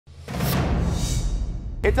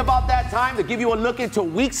It's about that time to give you a look into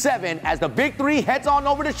Week 7 as the Big 3 heads on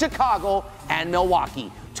over to Chicago and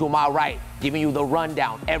Milwaukee. To my right, giving you the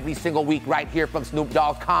rundown every single week right here from Snoop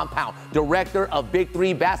Dogg's compound, Director of Big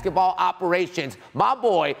 3 Basketball Operations, my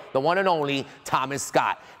boy, the one and only Thomas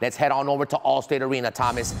Scott. Let's head on over to Allstate Arena,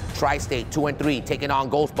 Thomas. Tri-State 2-3, taking on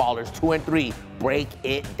Ghost Ballers 2-3. Break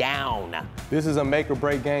it down. This is a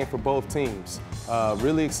make-or-break game for both teams.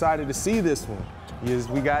 Really excited to see this one.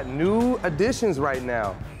 We got new additions right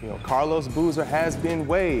now. Carlos Boozer has been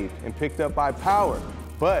waived and picked up by Power.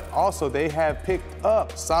 But also they have picked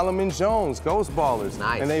up Solomon Jones, Ghost Ballers.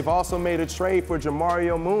 Nice. And they've also made a trade for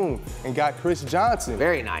Jamario Moon and got Chris Johnson.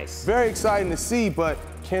 Very nice. Very exciting to see, but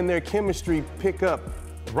can their chemistry pick up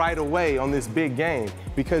right away on this big game?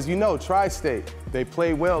 Because Tri-State, they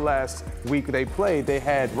played well last week they played. They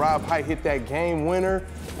had Rob Height hit that game winner.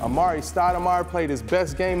 Amari Stoudemire played his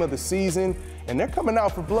best game of the season, and they're coming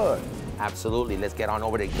out for blood. Absolutely. Let's get on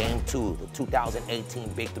over to Game 2. The 2018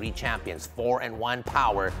 Big 3 champions, 4-1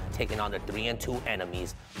 Power, taking on the 3-2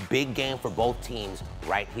 enemies. Big game for both teams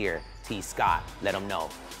right here. T. Scott, let them know.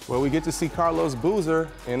 Well, we get to see Carlos Boozer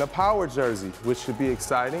in a Power jersey, which should be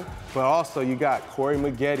exciting. But also, you got Corey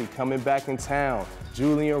Maggette coming back in town.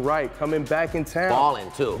 Julian Wright coming back in town.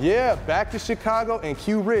 Balling, too. Yeah, back to Chicago. And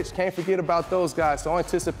Q Rich, can't forget about those guys. So I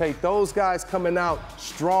anticipate those guys coming out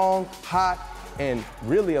strong, hot, and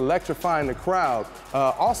really electrifying the crowd.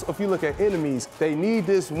 Also, if you look at enemies, they need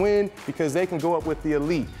this win because they can go up with the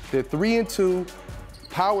elite. They're 3-2,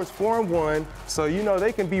 Power's 4-1, so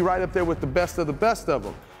they can be right up there with the best of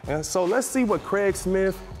them. And so let's see what Craig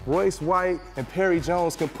Smith, Royce White, and Perry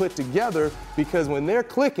Jones can put together, because when they're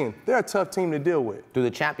clicking, they're a tough team to deal with. Do the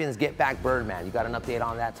champions get back Birdman? You got an update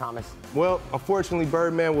on that, Thomas? Well, unfortunately,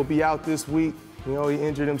 Birdman will be out this week. He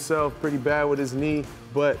injured himself pretty bad with his knee,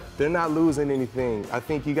 but they're not losing anything. I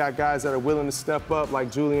think you got guys that are willing to step up,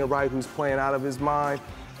 like Julian Wright, who's playing out of his mind,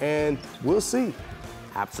 and we'll see.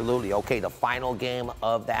 Absolutely. Okay, the final game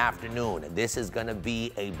of the afternoon. This is going to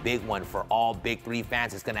be a big one for all Big 3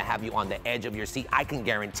 fans. It's going to have you on the edge of your seat. I can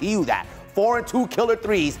guarantee you that. 4-2 Killer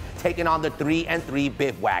 3s taking on the 3-3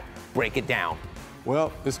 Bivouac. Break it down.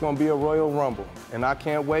 Well, it's going to be a Royal Rumble, and I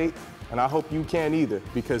can't wait. And I hope you can either,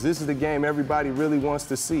 because this is the game everybody really wants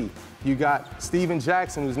to see. You got Steven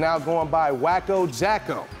Jackson, who's now going by Wacko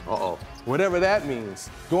Jacko. Uh-oh. Whatever that means.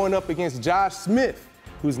 Going up against Josh Smith,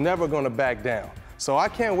 who's never going to back down. So I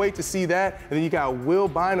can't wait to see that. And then you got Will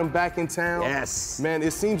Bynum back in town. Yes. Man,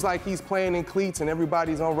 it seems like he's playing in cleats and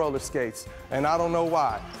everybody's on roller skates. And I don't know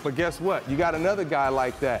why. But guess what? You got another guy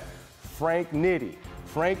like that, Frank Nitti.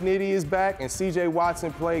 Frank Nitti is back, and CJ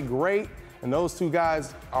Watson played great. And those two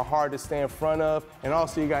guys are hard to stay in front of. And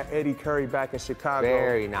also, you got Eddie Curry back in Chicago.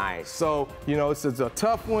 Very nice. So, it's a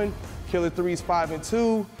tough one. Killer 3's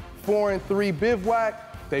 5-2, 4-3 Bivouac.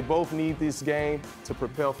 They both need this game to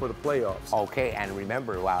propel for the playoffs. Okay, and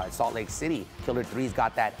remember, at Salt Lake City, Killer 3's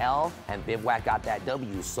got that L and Bivouac got that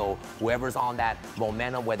W. So whoever's on that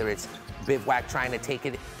momentum, whether it's Bivouac trying to take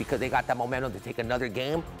it because they got that momentum to take another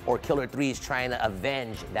game, or Killer 3's trying to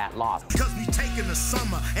avenge that loss. Because we taking the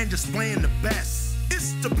summer and displaying the best.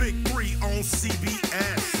 It's the Big 3 on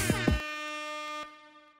CBS.